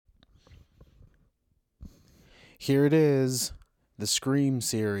Here it is, the Scream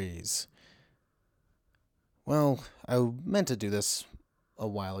series. Well, I meant to do this a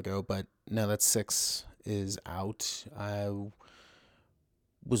while ago, but now that 6 is out, I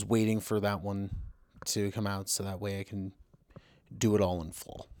was waiting for that one to come out so that way I can do it all in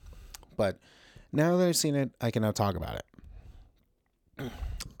full. But now that I've seen it, I can now talk about it.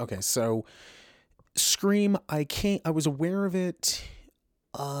 Okay, so Scream, I was aware of it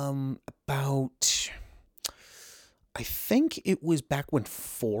about I think it was back when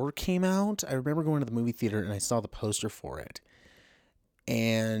 4 came out. I remember going to the movie theater and I saw the poster for it.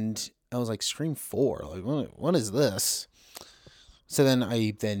 And I was like, Scream 4? Like, what is this? So then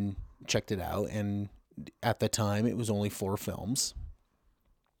I checked it out, and at the time it was only 4 films.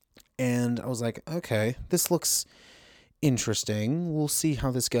 And I was like, okay, this looks interesting. We'll see how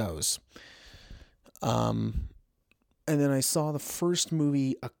this goes. And then I saw the first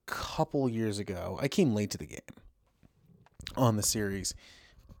movie a couple years ago. I came late to the game on the series.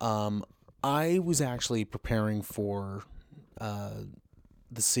 I was actually preparing for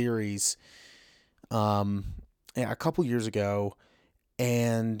the series a couple years ago,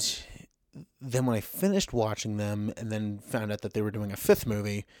 and then when I finished watching them and then found out that they were doing a 5th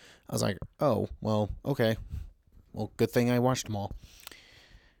movie, I was like, oh, well, okay. Well, good thing I watched them all.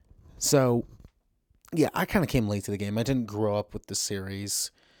 So, yeah, I kind of came late to the game. I didn't grow up with the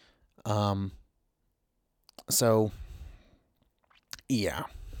series. So, yeah.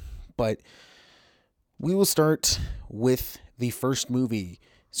 But we will start with the first movie,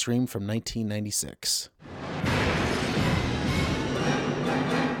 Scream from 1996.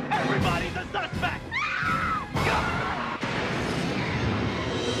 Everybody's a suspect!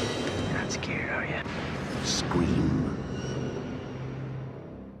 You're not scared, are you? Scream.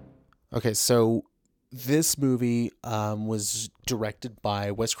 Okay, so this movie was directed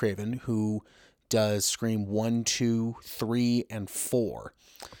by Wes Craven, who does Scream 1, 2, 3, and 4.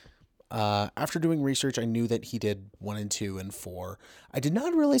 After doing research, I knew that he did 1 and 2 and 4. I did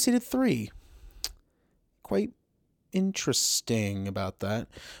not realize he did 3. Quite interesting about that.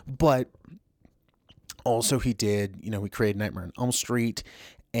 But also he did, he created Nightmare on Elm Street.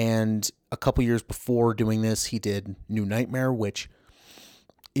 And a couple years before doing this, he did New Nightmare, which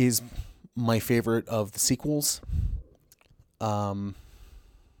is my favorite of the sequels.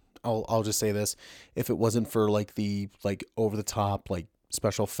 I'll just say this. If it wasn't for the over the top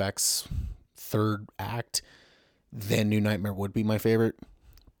special effects 3rd act, then New Nightmare would be my favorite.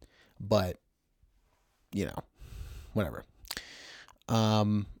 But whatever.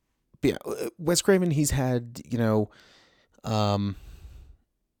 But yeah, Wes Craven, he's had an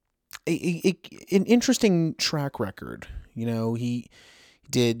interesting track record. He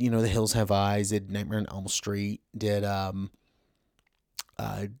did The Hills Have Eyes, did Nightmare on Elm Street, did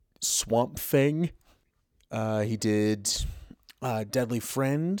Swamp Thing. He did Deadly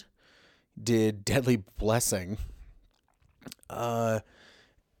Friend, did Deadly Blessing. And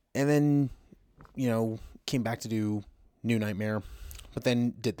then, came back to do New Nightmare, but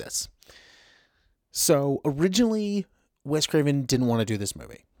then did this. So originally, Wes Craven didn't want to do this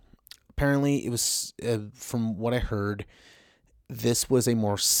movie. Apparently, it was, from what I heard, this was a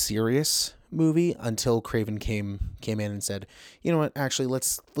more serious movie until Craven came in and said, you know what, actually,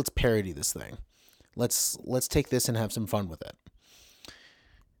 let's parody this thing. Let's take this and have some fun with it.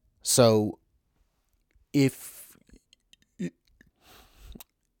 So,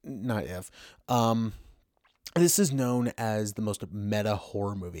 this is known as the most meta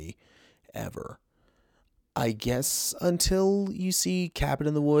horror movie ever. I guess until you see Cabin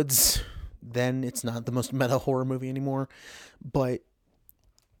in the Woods, then it's not the most meta horror movie anymore. But,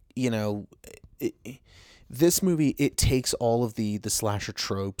 this movie, it takes all of the slasher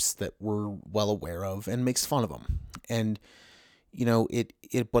tropes that we're well aware of and makes fun of them. And,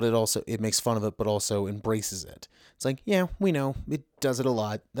 it makes fun of it, but also embraces it. It's like, yeah, we know it does it a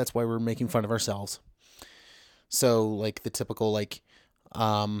lot. That's why we're making fun of ourselves. So the typical, you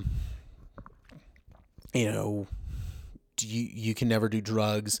can never do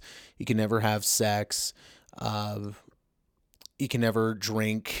drugs. You can never have sex. You can never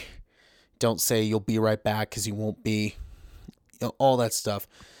drink. Don't say you'll be right back because you won't be. All that stuff.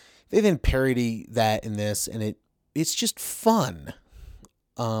 They then parody that in this, and it's just fun.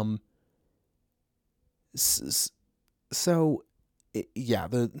 So, yeah,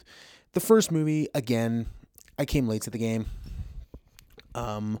 the first movie, again, I came late to the game.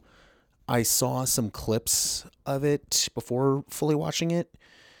 I saw some clips of it before fully watching it,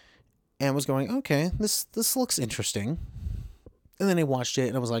 and was going, okay, this looks interesting. And then I watched it,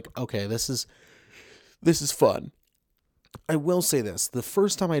 and I was like, okay, this is fun. I will say this: the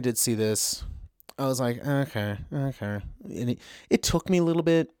first time I did see this, I was like, okay, okay. And it took me a little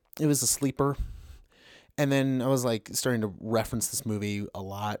bit. It was a sleeper. And then I was like starting to reference this movie a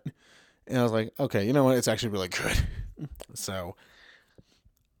lot. And I was like, okay, you know what? It's actually really good. So,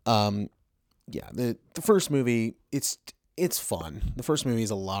 um, yeah, the first movie, it's fun. The first movie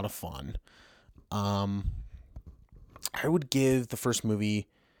is a lot of fun. Um, I would give the first movie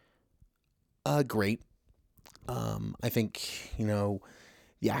a great. I think,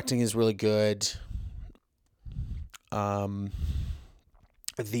 the acting is really good. Um,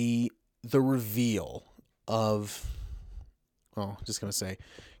 the reveal of, just gonna say,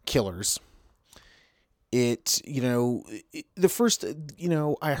 killers. The first,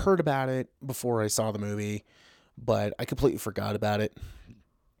 I heard about it before I saw the movie, but I completely forgot about it.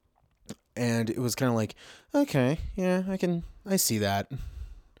 And it was kind of like, okay, yeah, I see that.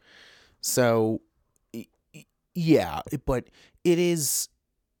 So, yeah, but it is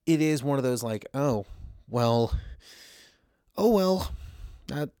one of those like, well, well,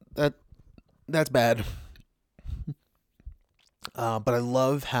 that that's bad. But I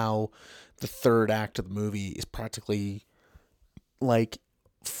love how the third act of the movie is practically like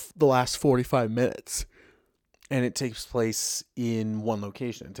the last 45 minutes, and it takes place in one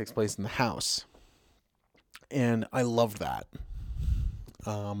location. It takes place in the house, and I loved that.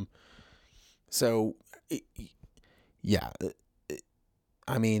 Um, so yeah,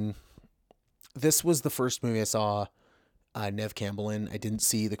 I mean, this was the first movie I saw Nev Campbell in. I didn't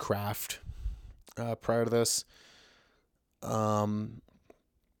see The Craft prior to this. Um,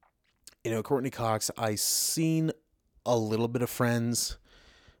 Courtney Cox, I seen a little bit of Friends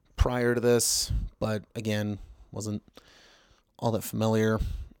prior to this, but again, wasn't all that familiar.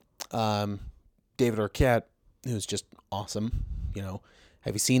 Um, David Arquette, who's just awesome.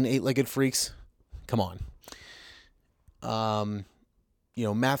 Have you seen Eight Legged Freaks? Come on.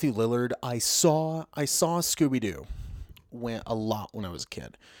 Matthew Lillard. I saw Scooby Doo a lot when I was a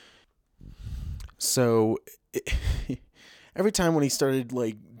kid. So every time when he started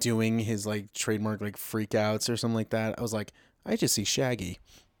like doing his like trademark like freakouts or something like that, I was like, I just see Shaggy.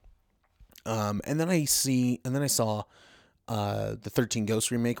 And then I saw the 13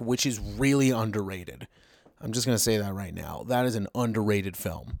 Ghosts remake, which is really underrated. I'm just gonna say that right now. That is an underrated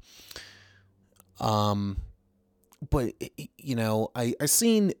film. But I've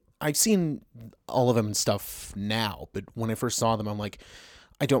seen all of them and stuff now, but when I first saw them, I'm like,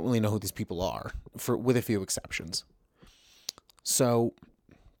 I don't really know who these people are, with a few exceptions. So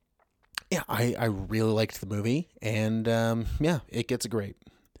yeah, I really liked the movie, and yeah, it gets a great.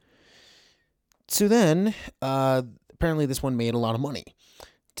 So then, apparently this one made a lot of money.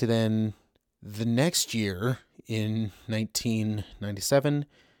 To then, the next year in 1997,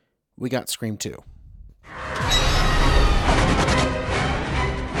 we got Scream 2.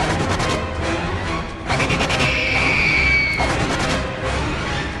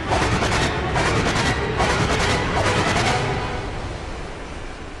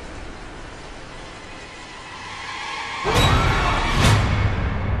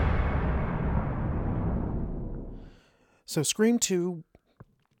 So Scream 2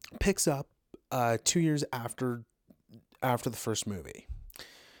 picks up 2 years after the first movie.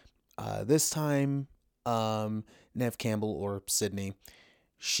 This time, Nev Campbell, or Sydney,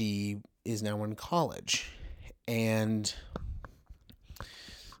 she is now in college, and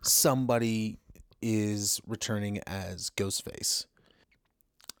somebody is returning as Ghostface.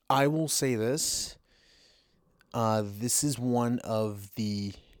 I will say this: this is one of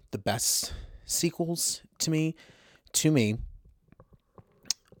the best sequels to me.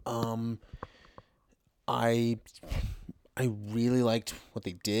 I really liked what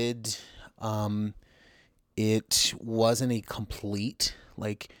they did. It wasn't a complete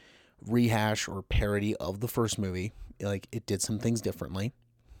like rehash or parody of the first movie. Like, it did some things differently,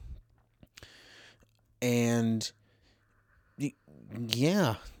 and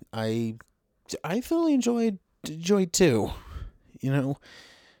yeah, I thoroughly enjoyed too.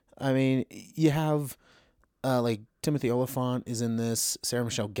 I mean, you have like Timothy Olyphant is in this. Sarah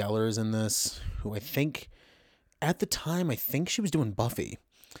Michelle Gellar is in this, who I think at the time she was doing Buffy.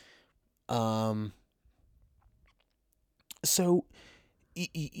 So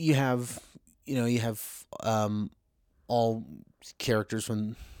you have all characters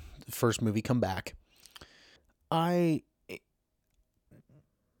from the first movie come back. I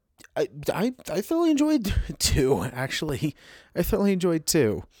I thoroughly enjoyed two. Actually, I thoroughly enjoyed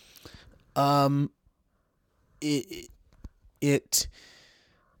two. Um, it it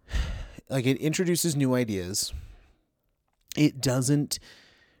like it introduces new ideas. It doesn't,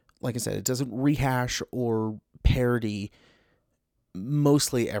 like I said, it doesn't rehash or parody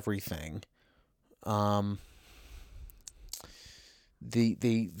mostly everything. Um,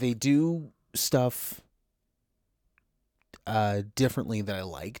 they do stuff differently that I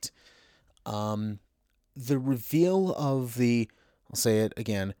liked. Um, the reveal of the, I'll say it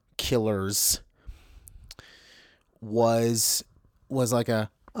again, killers was like a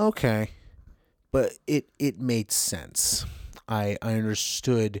okay, but it made sense. I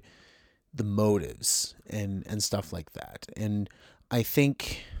understood the motives and stuff like that. And I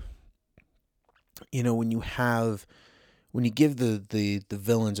think, when when you give the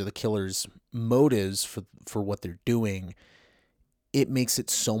villains or the killers motives for what they're doing, it makes it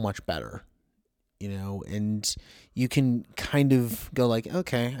so much better. And you can kind of go like,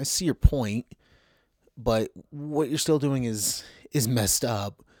 okay, I see your point, but what you're still doing is messed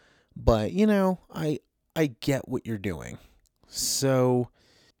up. But I get what you're doing. So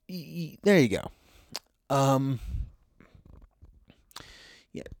there you go. Um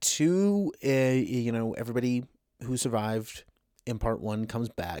yeah, two everybody who survived in part 1 comes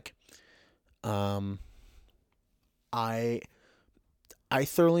back. Um I I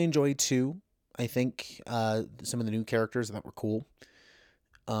thoroughly enjoyed 2. I think some of the new characters that were cool.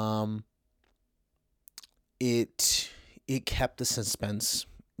 Um it kept the suspense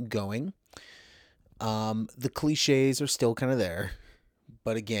going. The cliches are still kind of there,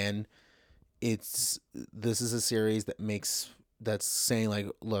 but again, this is a series that's saying like,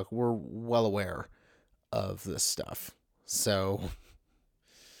 look, we're well aware of this stuff, so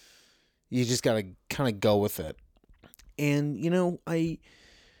you just gotta kind of go with it. And I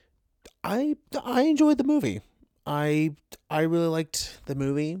enjoyed the movie. I really liked the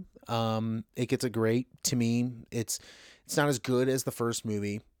movie. It gets a great to me. It's not as good as the first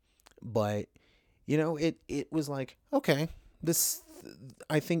movie, but it was like, okay, this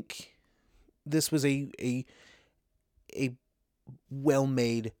I think this was a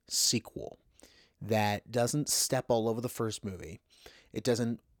well-made sequel that doesn't step all over the first movie. It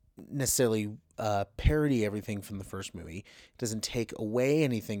doesn't necessarily parody everything from the first movie. It doesn't take away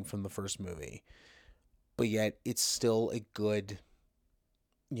anything from the first movie, but yet it's still a good,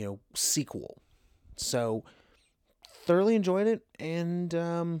 sequel. So thoroughly enjoyed it, and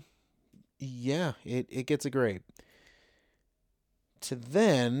yeah, it gets a grade. To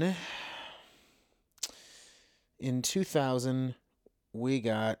then, in 2000, we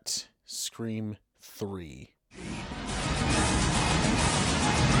got Scream 3.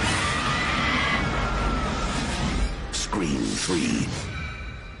 Scream 3.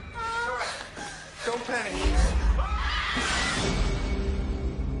 Don't panic.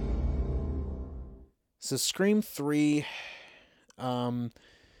 So Scream 3 came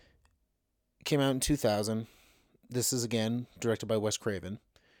out in 2000. This is again directed by Wes Craven,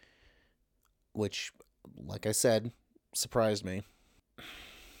 which, like I said, surprised me.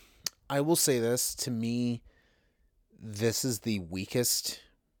 I will say this, to me, this is the weakest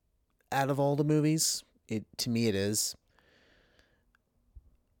out of all the movies. To me it is.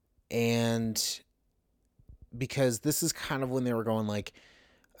 And because this is kind of when they were going like,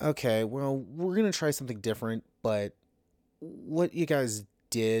 okay, well, we're going to try something different, but what they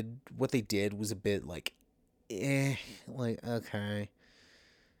did was a bit like, like, okay,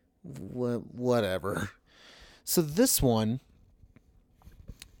 whatever. So this one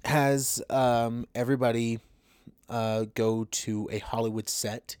has everybody go to a Hollywood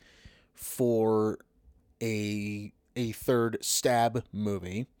set for a third Stab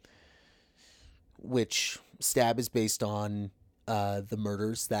movie, which Stab is based on the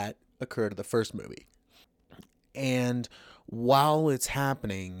murders that occurred in the first movie. And while it's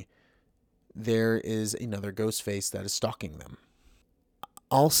happening, there is another ghost face that is stalking them.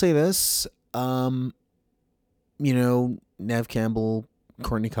 I'll say this, Nev Campbell,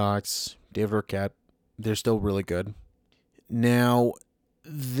 Courtney Cox, David Arquette, they're still really good. Now,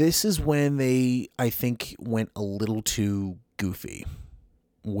 this is when they, I think, went a little too goofy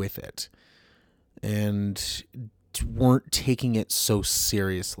with it and weren't taking it so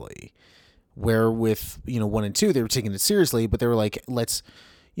seriously. Where with, 1 and 2, they were taking it seriously, but they were like, let's,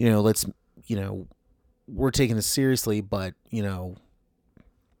 we're taking this seriously, but,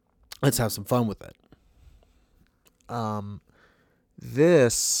 let's have some fun with it.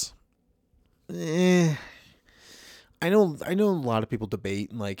 This, I know a lot of people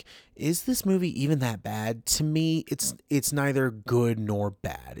debate like, is this movie even that bad? To me, it's neither good nor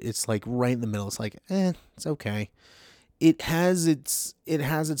bad. It's like right in the middle. It's like, it's okay. It has its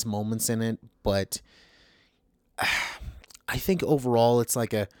moments in it, but I think overall it's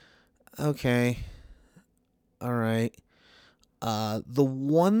like okay, all right. The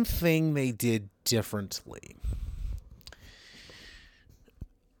one thing they did differently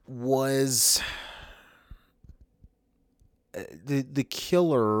was the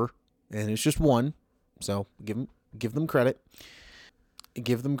killer, and it's just one, so give them credit.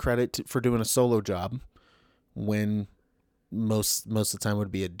 Give them credit for doing a solo job when most of the time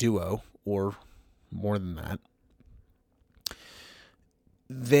would be a duo or more than that.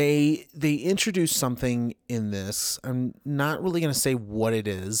 They introduce something in this. I'm not really going to say what it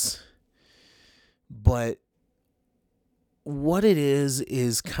is, but what it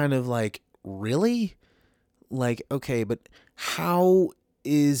is kind of like, really? Like, okay, but how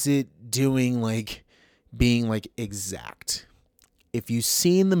is it doing, like, being, like, exact? If you've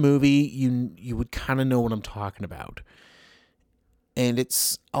seen the movie, you would kind of know what I'm talking about. And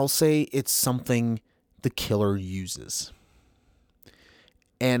I'll say it's something the killer uses.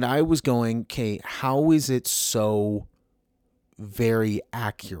 And I was going, okay, how is it so very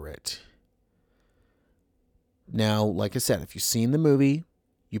accurate? Now, like I said, if you've seen the movie,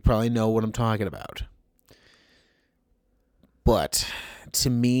 you probably know what I'm talking about. But to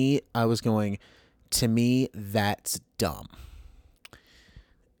me, that's dumb.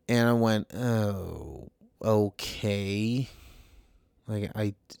 And I went, oh, okay. Like,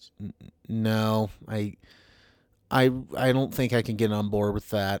 I don't think I can get on board with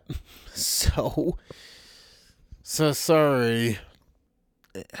that. So sorry.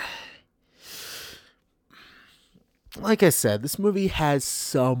 Like I said, this movie has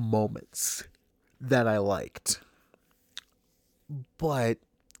some moments that I liked, but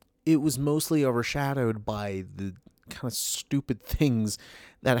it was mostly overshadowed by the kind of stupid things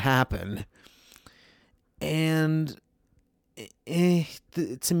that happen. And to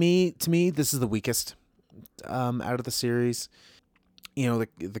me, this is the weakest out of the series. You know,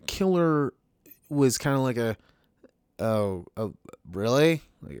 the killer was kind of like oh, really?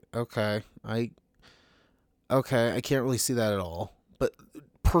 Like, okay, I can't really see that at all. But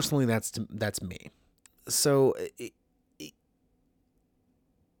personally, that's me. So,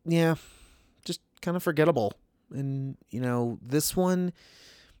 yeah, just kind of forgettable. And, you know, this one,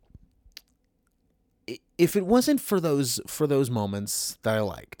 if it wasn't for those moments that I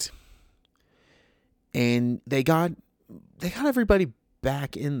liked, and they got everybody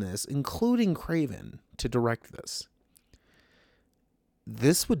back in this, including Craven, to direct this,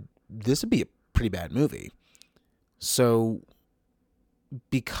 this would be a pretty bad movie. So,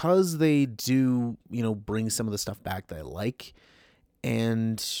 because they do, you know, bring some of the stuff back that I like,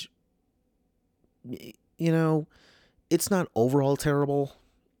 and, you know, it's not overall terrible.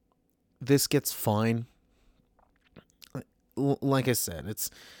 This gets fine. Like I said,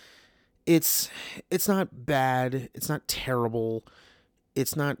 it's not bad. It's not terrible.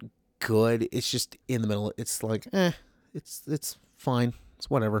 It's not good. It's just in the middle. It's like, it's fine. It's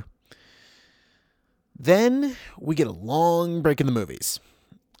whatever. Then we get a long break in the movies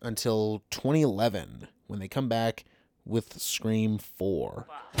until 2011 when they come back with Scream 4.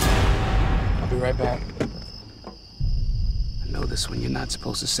 I'll be right back. I know this one. You're not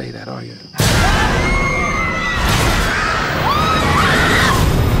supposed to say that, are you?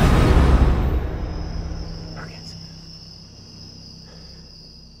 Perkins.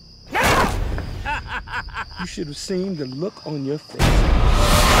 You should have seen the look on your face.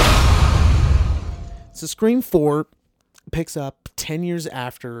 So Scream 4 picks up 10 years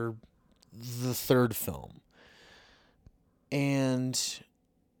after the third film. And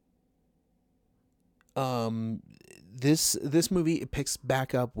this movie, it picks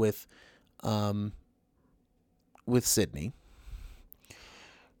back up with Sidney,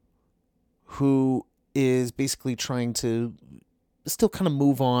 who is basically trying to still kind of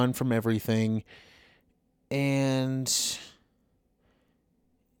move on from everything, and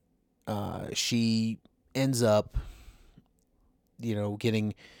she ends up, you know,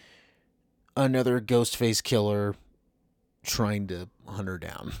 getting another ghost face killer trying to hunt her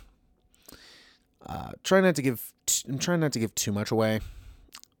down. I'm trying not to give too much away,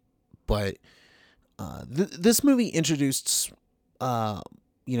 but this movie introduced,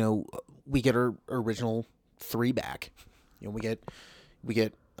 you know, we get our original three back. You know, we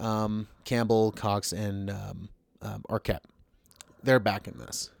get Campbell, Cox, and Arquette. They're back in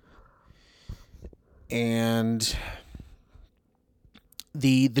this, and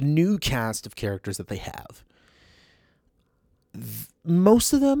the new cast of characters that they have,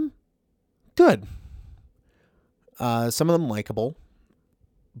 most of them good. Some of them likable,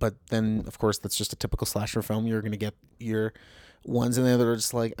 but then of course that's just a typical slasher film. You're gonna get your ones in there that are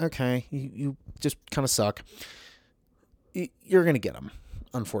just like, okay, you just kind of suck. You're gonna get them,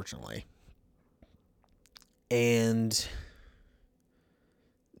 unfortunately. And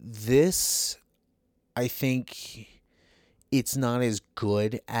this, I think, it's not as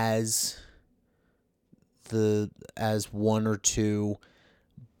good as as 1 or 2,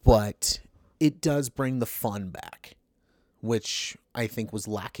 but it does bring the fun back, which I think was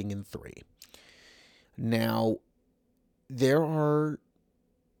lacking in 3. Now, there are,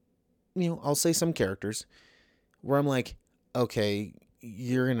 I'll say some characters where I'm like, okay,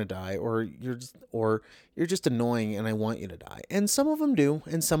 you're gonna die, or you're just annoying, and I want you to die. And some of them do,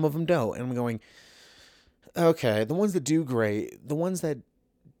 and some of them don't. And I'm going, okay, the ones that do great, the ones that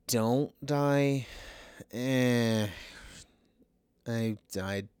don't die, I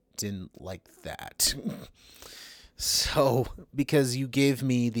didn't like that. So, because you gave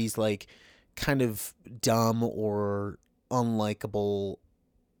me these like kind of dumb or unlikable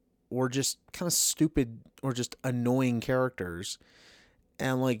or just kind of stupid or just annoying characters,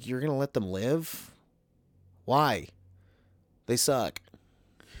 and like, you're gonna let them live? Why? They suck.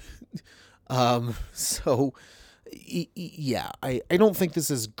 So yeah, I don't think this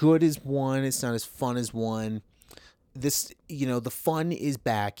is as good as 1. It's not as fun as 1. This, the fun is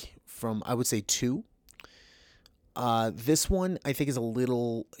back from, I would say, 2. This one I think is a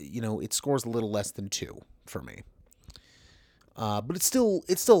little, it scores a little less than 2 for me. But it's still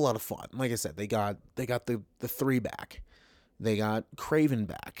a lot of fun. Like I said, they got the 3 back. They got Craven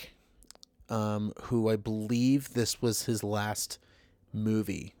back, who I believe this was his last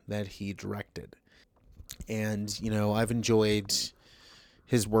movie that he directed. And, I've enjoyed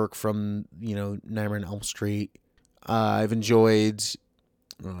his work from, Nightmare on Elm Street. I've enjoyed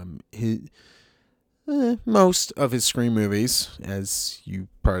his most of his Scream movies, as you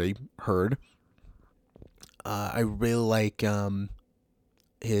probably heard. I really like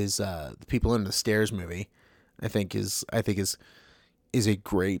his The People Under the Stairs movie. I think is a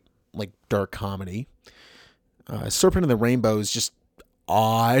great, like, dark comedy. Serpent and the Rainbow is just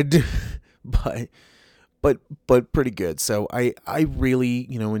odd, but pretty good. So I really,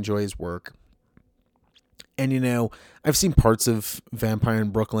 enjoy his work. And, I've seen parts of Vampire in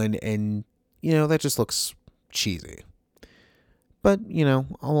Brooklyn, and, that just looks cheesy. But,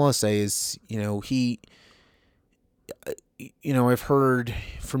 all I'll say is, I've heard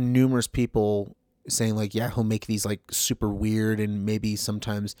from numerous people saying, like, yeah, he'll make these, like, super weird and maybe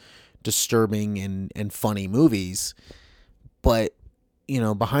sometimes disturbing and funny movies. But,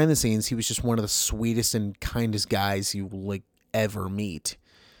 behind the scenes, he was just one of the sweetest and kindest guys you will, like, ever meet.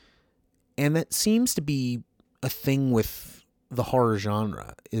 And that seems to be a thing with the horror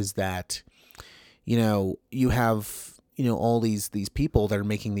genre, is that, you have, all these people that are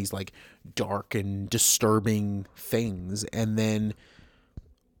making these, like, dark and disturbing things, and then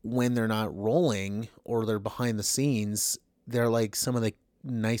when they're not rolling or they're behind the scenes, they're like some of the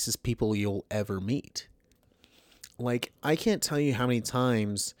nicest people you'll ever meet. Like, I can't tell you how many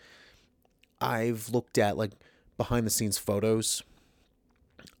times I've looked at, like, behind the scenes photos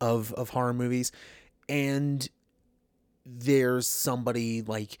of horror movies, and there's somebody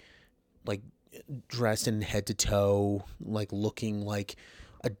like dressed in head to toe, like looking like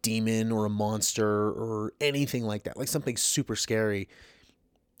a demon or a monster or anything like that, like something super scary.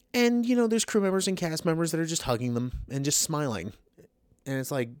 And, there's crew members and cast members that are just hugging them and just smiling. And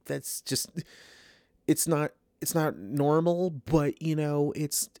it's like, that's just, it's not normal, but,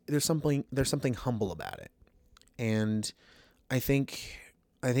 there's something humble about it. And I think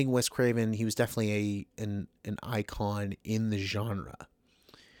Wes Craven, he was definitely an icon in the genre.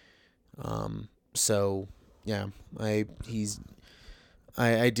 So yeah, I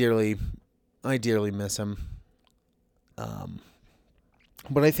dearly miss him.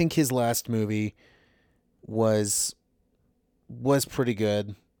 But I think his last movie was pretty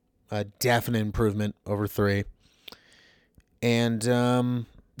good. A definite improvement over 3. And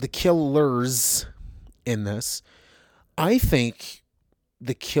the killers in this, I think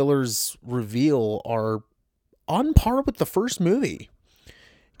the killers reveal are on par with the first movie.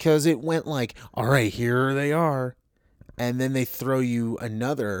 Because it went like, all right, here they are. And then they throw you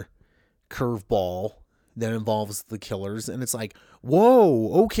another curveball that involves the killers. And it's like,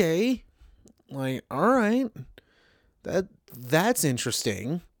 whoa, okay. Like, all right. That's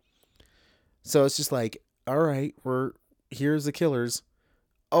interesting. So it's just like, all right, here's the killers.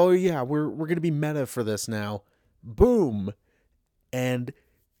 Oh yeah, we're going to be meta for this now. Boom. And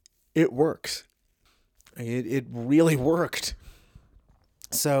it works. It really worked.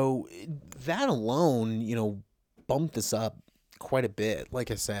 So that alone, bumped this up quite a bit. Like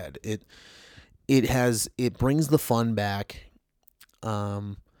I said, it brings the fun back.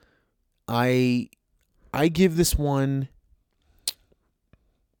 I give this one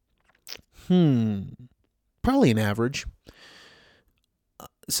probably an average.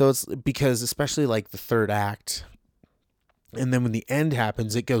 So it's because, especially like the third act, and then when the end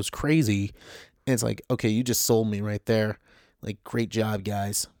happens, it goes crazy. And it's like, okay, you just sold me right there. Like, great job,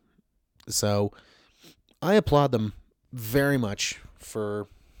 guys. So I applaud them very much for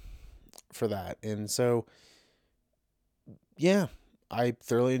that. And so, yeah, I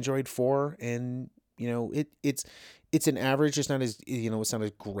thoroughly enjoyed 4, and it's an average. It's not as, it's not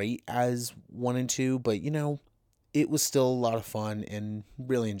as great as 1 and 2, but it was still a lot of fun and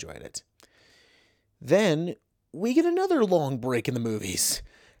really enjoyed it. Then we get another long break in the movies.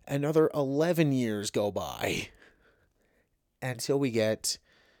 Another 11 years go by until we get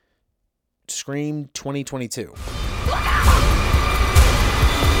Scream 2022.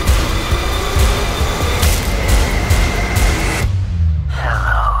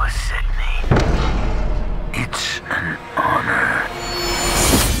 Hello, Sydney. It's an honor.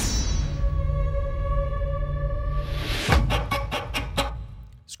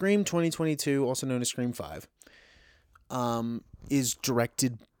 Scream 2022, also known as Scream 5, is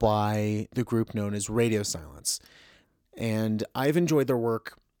directed by the group known as Radio Silence. And I've enjoyed their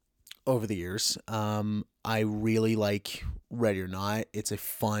work over the years. I really like Ready or Not. It's a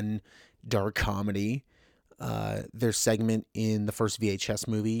fun, dark comedy. Their segment in the first VHS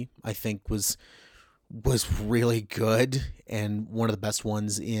movie, I think, was really good, and one of the best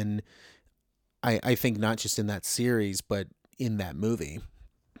ones in, I think, not just in that series, but in that movie.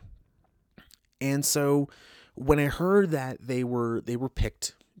 And so when I heard that they were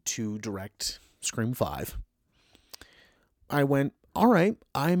picked to direct Scream 5, I went, all right,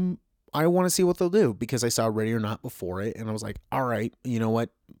 I want to see what they'll do, because I saw Ready or Not before it, and I was like, all right, you know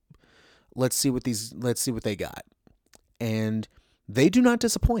what? Let's see what they got. And they do not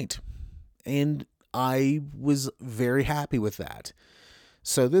disappoint. And I was very happy with that.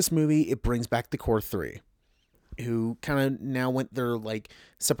 So this movie, it brings back the core 3, who kind of now went their like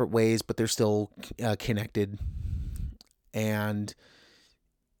separate ways, but they're still connected. And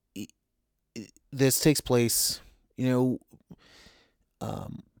this takes place, 11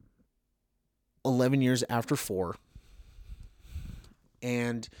 years after 4.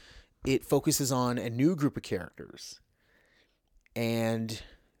 And it focuses on a new group of characters. And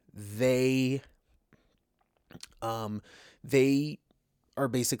they are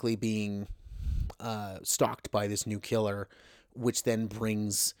basically being stalked by this new killer, which then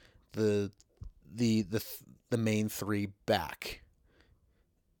brings the main 3 back.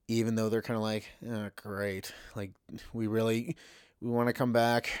 Even though they're kind of like, oh, great, like we want to come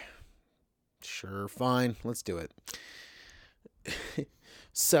back. Sure, fine, let's do it.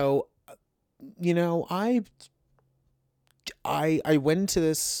 So, I went into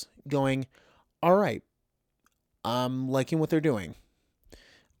this going, all right, I'm liking what they're doing.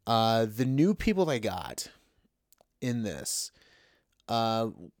 The new people they got in this,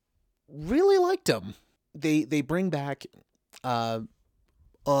 really liked them. They bring back a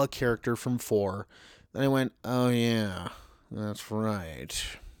character from 4. Then I went, oh yeah, that's right,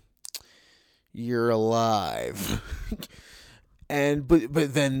 you're alive. And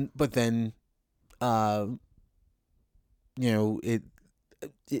but then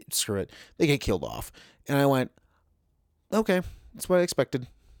screw it, they get killed off, and I went, okay, that's what I expected.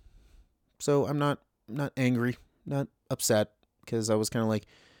 So I'm not angry, not upset, because I was kind of like,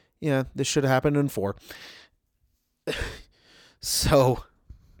 yeah, this should have happened in 4. So,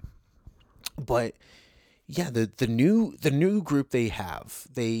 but yeah, the new group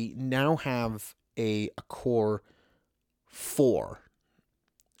they now have a core 4,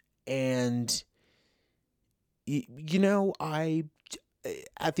 and I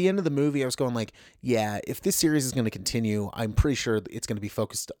at the end of the movie I was going like, yeah, if this series is going to continue, I'm pretty sure it's going to be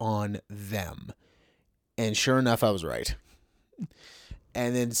focused on them. And sure enough, I was right.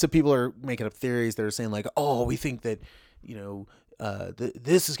 And then some people are making up theories that are saying like, oh, we think that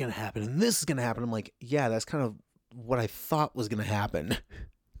this is going to happen and this is going to happen. I'm like, yeah, that's kind of what I thought was going to happen.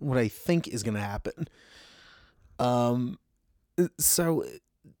 What I think is going to happen. So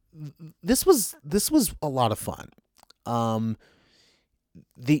this was a lot of fun.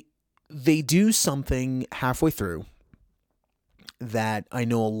 They do something halfway through that I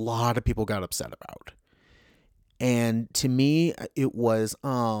know a lot of people got upset about. And to me, it was,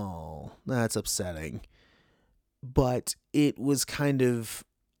 oh, that's upsetting. But it was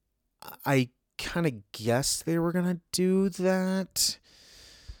I kind of guessed they were going to do that,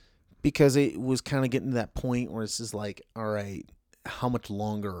 because it was kind of getting to that point where it's just like, all right, how much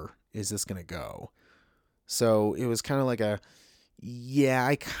longer is this going to go? So it was kind of like yeah,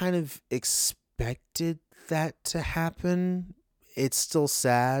 I kind of expected that to happen. It's still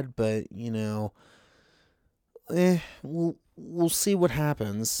sad, but we'll see what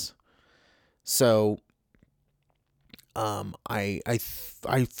happens. So I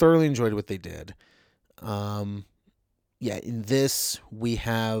thoroughly enjoyed what they did. Yeah, in this we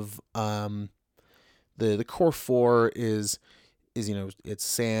have the core four is it's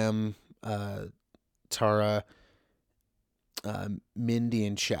Sam, Tara, Mindy,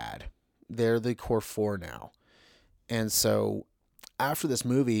 and Chad. They're the core four now. And so after this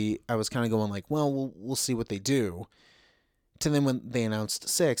movie, I was kind of going like, well, we'll see what they do. To then when they announced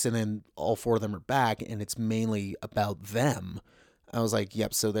 6, and then all 4 of them are back, and it's mainly about them, I was like,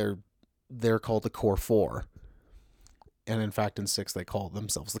 yep. So they're called the core 4, and in fact, in 6 they call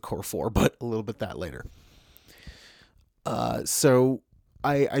themselves the core 4, but a little bit that later. So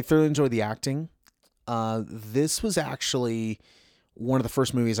I thoroughly enjoyed the acting. This was actually one of the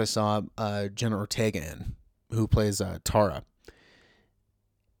first movies I saw Jenna Ortega in, who plays Tara.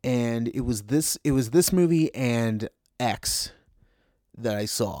 And it was this movie and X that I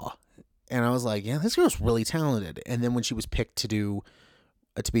saw, and I was like, yeah, this girl's really talented. And then when she was picked to do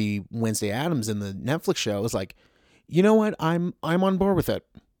to be Wednesday Addams in the Netflix show, I was like, you know what, I'm on board with it,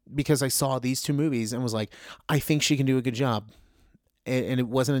 because I saw these 2 movies and was like, I think she can do a good job. And it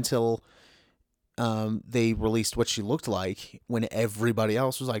wasn't until they released what she looked like when everybody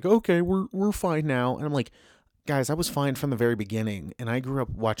else was like, okay, we're fine now. And I'm like, guys, I was fine from the very beginning, and I grew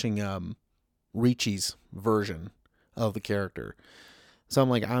up watching Ricci's version of the character. So I'm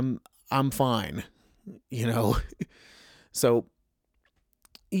like, I'm fine, So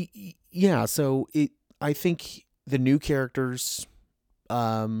yeah, so I think the new characters,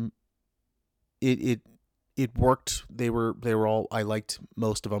 it worked. They were all, I liked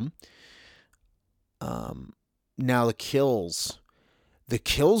most of them. Now the kills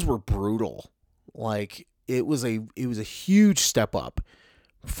were brutal. Like, it was a huge step up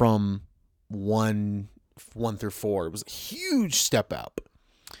from 1 through 4. It was a huge step up.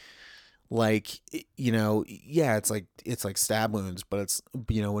 Like, yeah, it's like stab wounds, but it's,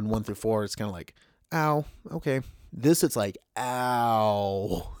 in 1 through 4, it's kind of like, ow, okay. This, it's like,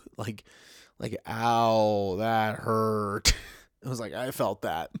 ow, like, ow, that hurt. It was like, I felt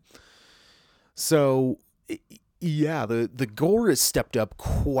that. So, yeah, the gore is stepped up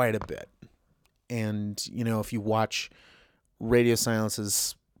quite a bit. And, if you watch Radio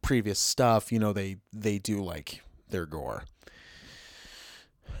Silence's previous stuff, they do like their gore.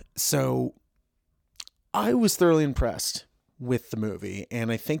 So I was thoroughly impressed with the movie. And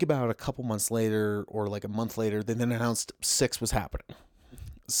I think about a couple months later, or like a month later, they then announced 6 was happening.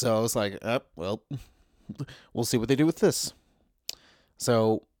 So I was like, well, we'll see what they do with this.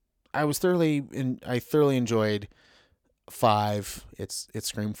 So I thoroughly enjoyed 5. It's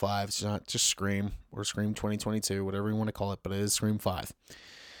Scream 5. It's not just Scream or Scream 2022, whatever you want to call it, but it is Scream 5.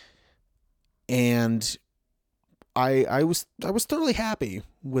 And I was thoroughly happy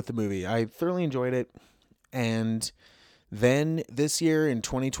with the movie. I thoroughly enjoyed it. And then this year in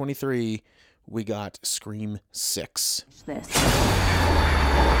 2023, we got Scream 6. This.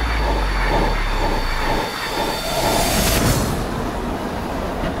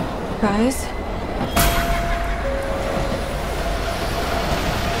 Guys?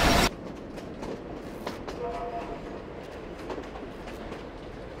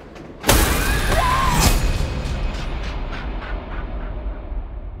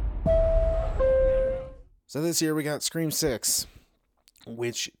 So this year we got Scream 6,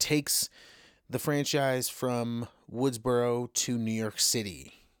 which takes the franchise from Woodsboro to New York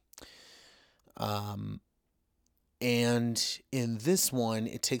City. And in this one,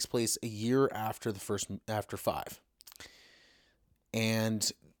 it takes place a year after after 5.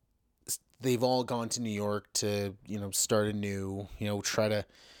 And they've all gone to New York to, start anew, try to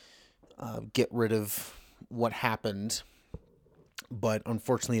get rid of what happened. But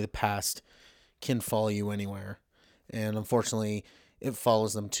unfortunately, the past can follow you anywhere. And unfortunately, it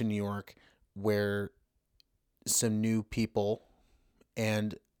follows them to New York, where some new people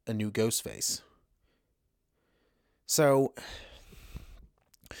and a new Ghostface. So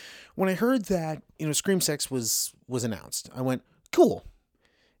when I heard that, Scream 6 was announced, I went, cool.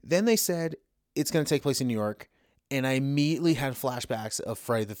 Then they said it's going to take place in New York, and I immediately had flashbacks of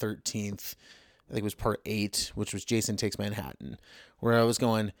Friday the 13th. I think it was part 8, which was Jason Takes Manhattan, where I was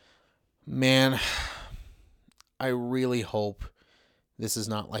going, man, I really hope this is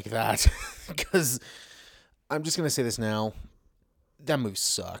not like that, because I'm just going to say this now, that movie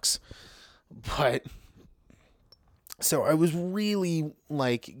sucks. But so I was really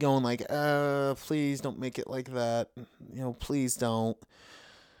going please don't make it like that. Please don't.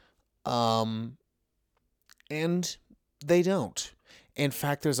 And they don't. In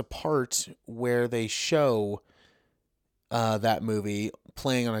fact, there's a part where they show that movie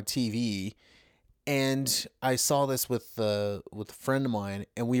playing on a TV, And I saw this with a friend of mine,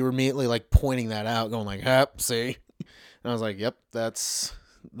 and we were immediately like pointing that out, going like, "Yep, see." And I was like, "Yep, that's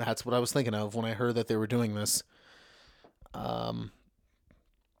what I was thinking of when I heard that they were doing this." But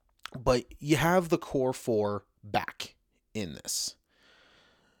you have the core four back in this,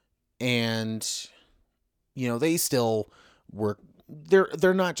 and they still work.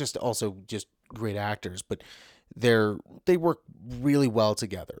 They're not just also just great actors, but they work really well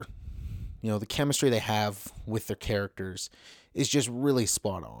together. The chemistry they have with their characters is just really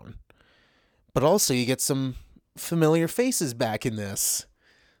spot on. But also you get some familiar faces back in this,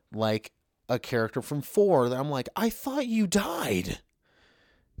 like a character from 4 that I'm like, I thought you died.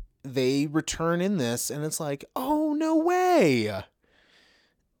 They return in this, and it's like, oh, no way.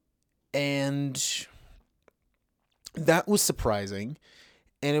 And that was surprising.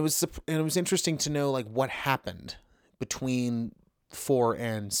 And it was interesting to know like what happened between 4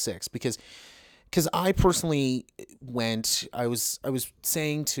 and 6, because I personally I was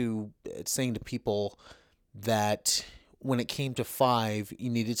saying to people that when it came to 5, you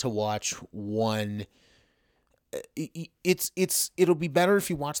needed to watch 1. It'll be better if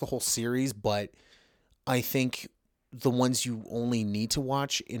you watch the whole series, but I think the ones you only need to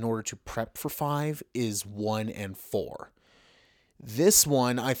watch in order to prep for 5 is 1 and 4. This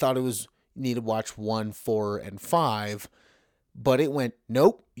one, I thought it was you need to watch 1, 4, and 5, but it went,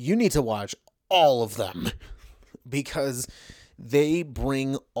 nope, you need to watch all of them because they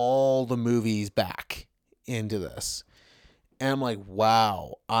bring all the movies back into this. And I'm like,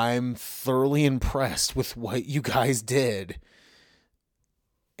 wow, I'm thoroughly impressed with what you guys did.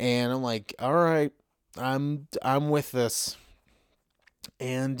 And I'm like, all right, I'm with this.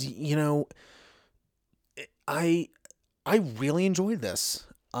 And I really enjoyed this.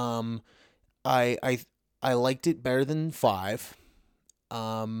 I liked it better than 5.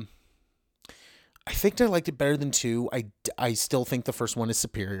 I think I liked it better than 2. I still think the first one is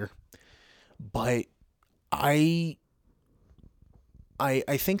superior, but I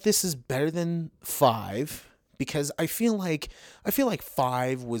think this is better than 5 because I feel like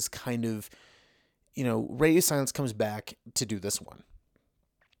 5 was kind of, Radio Silence comes back to do this one.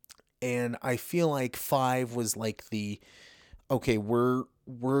 And I feel like 5 was like okay, we're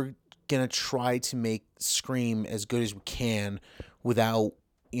going to try to make Scream as good as we can without,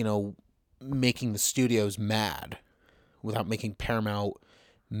 making the studios mad, without making Paramount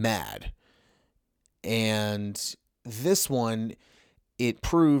mad. And this one, it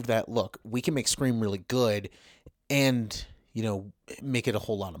proved that, look, we can make Scream really good and, make it a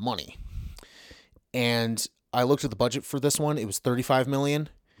whole lot of money. And I looked at the budget for this one. It was $35 million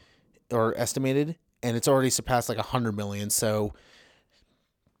or estimated, and it's already surpassed like $100 million. So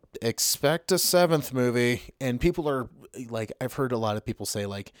expect a 7th movie. And people are like, I've heard a lot of people say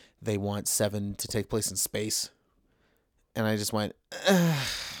like they want 7 to take place in space. And I just went,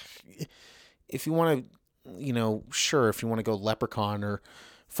 if you want to, sure, if you want to go Leprechaun or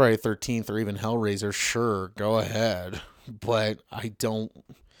Friday the 13th or even Hellraiser, sure, go ahead. But I don't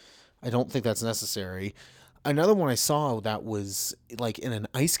think that's necessary. Another one I saw that was like in an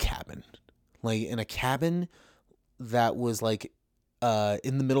ice cabin, like in a cabin that was like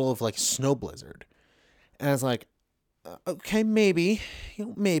in the middle of like a snow blizzard. And I was like, okay, maybe,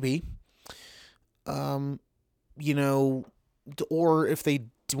 or if they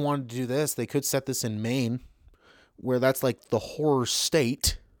wanted to do this, they could set this in Maine, where that's like the horror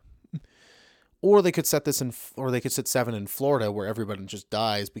state. Or they could set 7 in Florida, where everybody just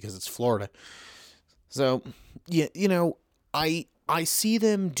dies because it's Florida. So, yeah, I see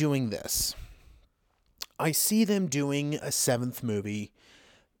them doing this. I see them doing a 7th movie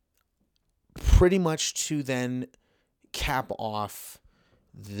pretty much to then cap off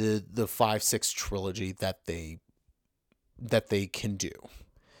the 5-6 trilogy that they can do.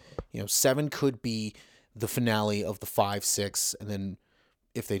 7 could be the finale of the 5-6, and then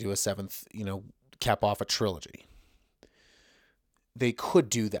if they do a 7th, cap off a trilogy. They could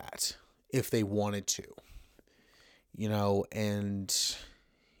do that if they wanted to, and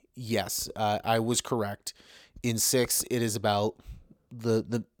yes, I was correct. In 6, it is about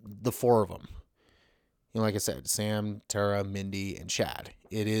the 4 of them. Like I said, Sam, Tara, Mindy, and Chad.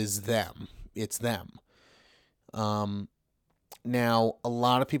 It is them. It's them. Now, a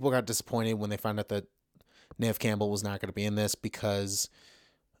lot of people got disappointed when they found out that Neve Campbell was not going to be in this because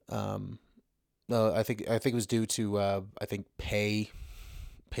I think it was due to pay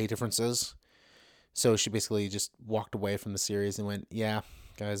differences. So she basically just walked away from the series and went, "Yeah,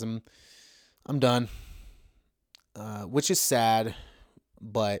 guys, I'm done." Which is sad,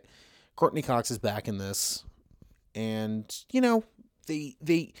 but Courtney Cox is back in this, and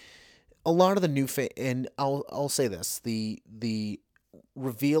a lot of the new and I'll say this, the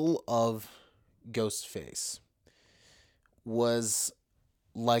reveal of Ghostface was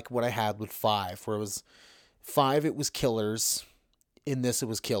like what I had with 5, where it was 5, it was killers. In this, it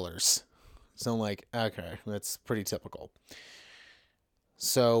was killers. So I'm like, okay, that's pretty typical.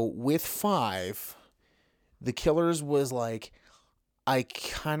 So with 5, the killers was like, I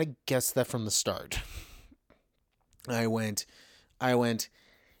kind of guessed that from the start. I went,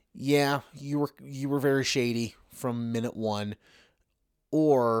 yeah, you were very shady from minute 1,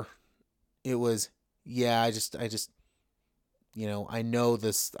 or it was, yeah, I just, I know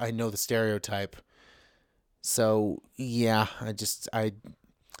the stereotype. So yeah,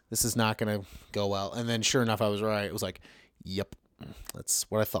 this is not going to go well. And then sure enough, I was right. It was like, yep, that's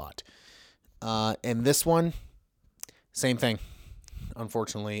what I thought. And this one, same thing.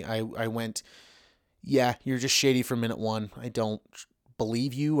 Unfortunately, I went, yeah, you're just shady from minute 1. I don't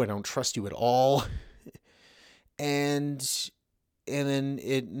believe you. I don't trust you at all. And then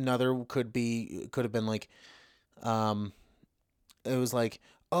another could have been like, it was like,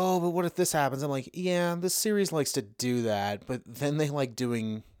 oh, but what if this happens? I'm like, yeah, this series likes to do that, but then they like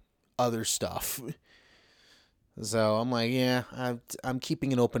doing other stuff. So I'm like, yeah, I'm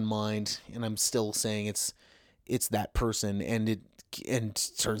keeping an open mind, and I'm still saying it's that person, and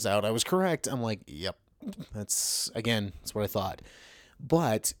turns out I was correct. I'm like, yep, that's what I thought.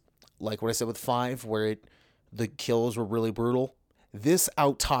 But like what I said with 5, where the kills were really brutal, this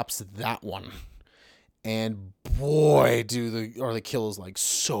out-tops that one. And boy, are the kills like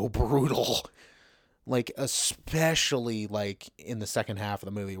so brutal. Like, especially like in the second half of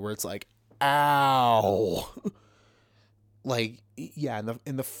the movie, where it's like, ow. Like, yeah,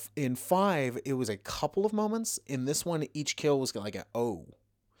 in 5, it was a couple of moments. In this one, each kill was like a oh,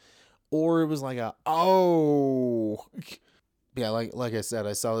 or it was like a oh. Yeah, like I said,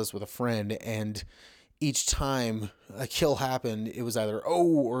 I saw this with a friend, and each time a kill happened, it was either oh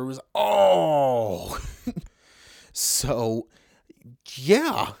or it was oh. So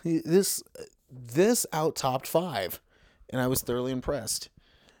yeah, this out-topped 5, and I was thoroughly impressed.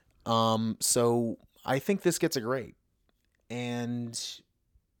 So I think this gets a grade. And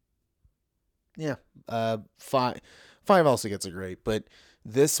yeah, 5 also gets a grade, but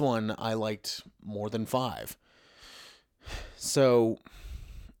this one I liked more than 5. So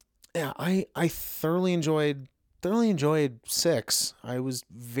yeah, I thoroughly enjoyed 6. I was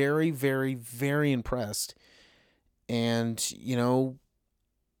very, very, very impressed. And,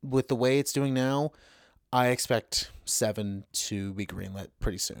 with the way it's doing now, I expect 7 to be greenlit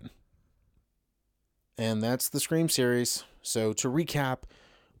pretty soon. And that's the Scream series. So to recap,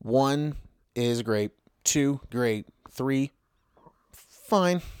 1 is great, 2 great, 3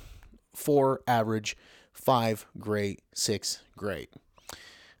 fine, 4 average, 5 great, 6 great.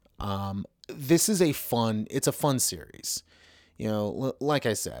 This is a fun series. Like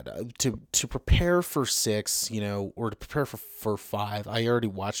I said, to prepare for 6, or to prepare for 5, I already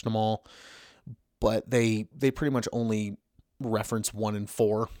watched them all, but they pretty much only reference 1 and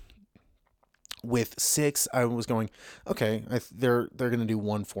 4. With 6, I was going, okay, they're going to do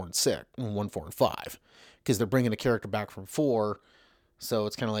 1, 4, and 6, and 1, 4, and 5, because they're bringing a character back from 4, so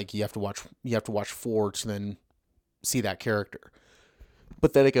it's kind of like you have to watch 4 to then see that character.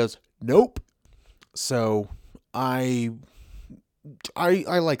 But then it goes, nope. So I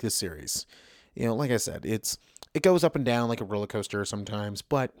like this series. Like I said, it goes up and down like a roller coaster sometimes,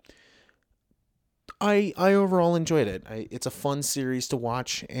 but I overall enjoyed it. It's a fun series to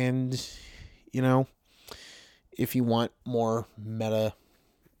watch, and if you want more meta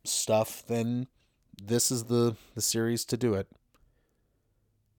stuff, then this is the series to do it.